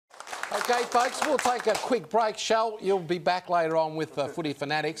OK, folks, we'll take a quick break. Shell, you'll be back later on with Footy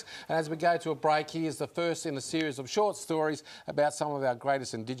Fanatics. And as we go to a break, here's the first in a series of short stories about some of our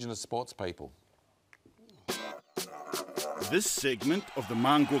greatest Indigenous sports people. This segment of the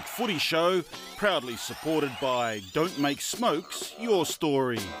Manguk Footy Show, proudly supported by Don't Make Smokes Your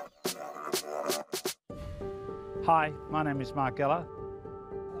Story. Hi, my name is Mark Geller.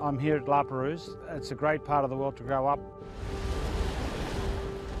 I'm here at La Perouse. It's a great part of the world to grow up.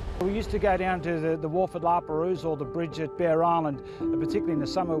 We used to go down to the wharf at La Perouse or the bridge at Bear Island, particularly in the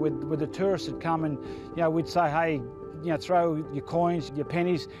summer with the tourists that come, and we'd say, hey, throw your coins, your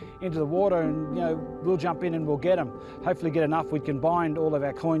pennies into the water, and we'll jump in and we'll get them. Hopefully get enough, we can bind all of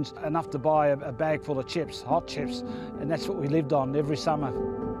our coins enough to buy a bag full of chips, hot chips, and that's what we lived on every summer.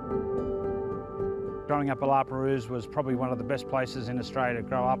 Growing up at La Perouse was probably one of the best places in Australia to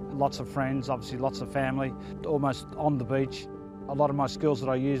grow up. Lots of friends, obviously lots of family, almost on the beach. A lot of my skills that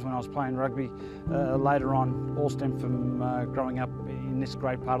I used when I was playing rugby later on all stem from growing up in this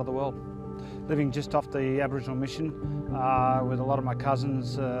great part of the world. Living just off the Aboriginal mission with a lot of my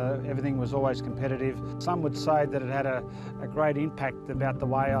cousins, everything was always competitive. Some would say that it had a great impact about the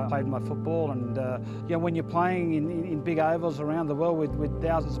way I played my football, and when you're playing in big ovals around the world with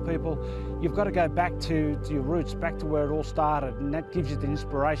thousands of people, you've got to go back to your roots, back to where it all started, and that gives you the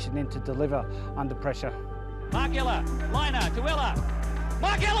inspiration then to deliver under pressure. Mark Ella, liner to Ella.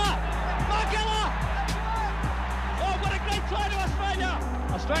 Mark Ella! Mark Ella! Oh, what a great try to Australia!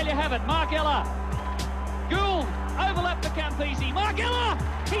 Australia have it. Mark Ella. Gould overlapped the Campese. Mark Ella!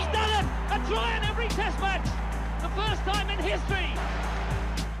 He's done it! A try in every test match! The first time in history!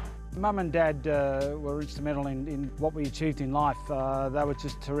 Mum and Dad were instrumental in what we achieved in life. They were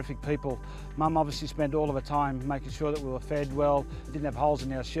just terrific people. Mum obviously spent all of her time making sure that we were fed well, didn't have holes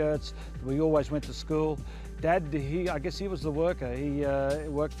in our shirts, we always went to school. Dad, I guess he was the worker. He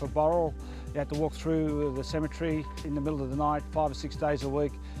worked for Boral. He had to walk through the cemetery in the middle of the night, 5 or 6 days a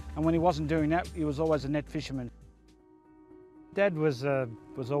week. And when he wasn't doing that, he was always a net fisherman. Dad was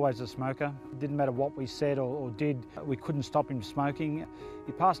always a smoker. It didn't matter what we said or did, we couldn't stop him smoking.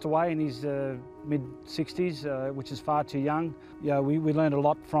 He passed away in his mid-60s, which is far too young. We learned a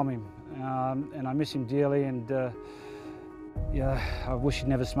lot from him, and I miss him dearly, and I wish he'd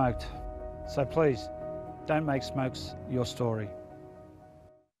never smoked. So please, don't make smokes your story.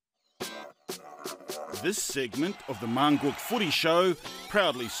 This segment of the Manguk Footy Show,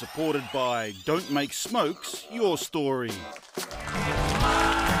 proudly supported by Don't Make Smokes Your Story.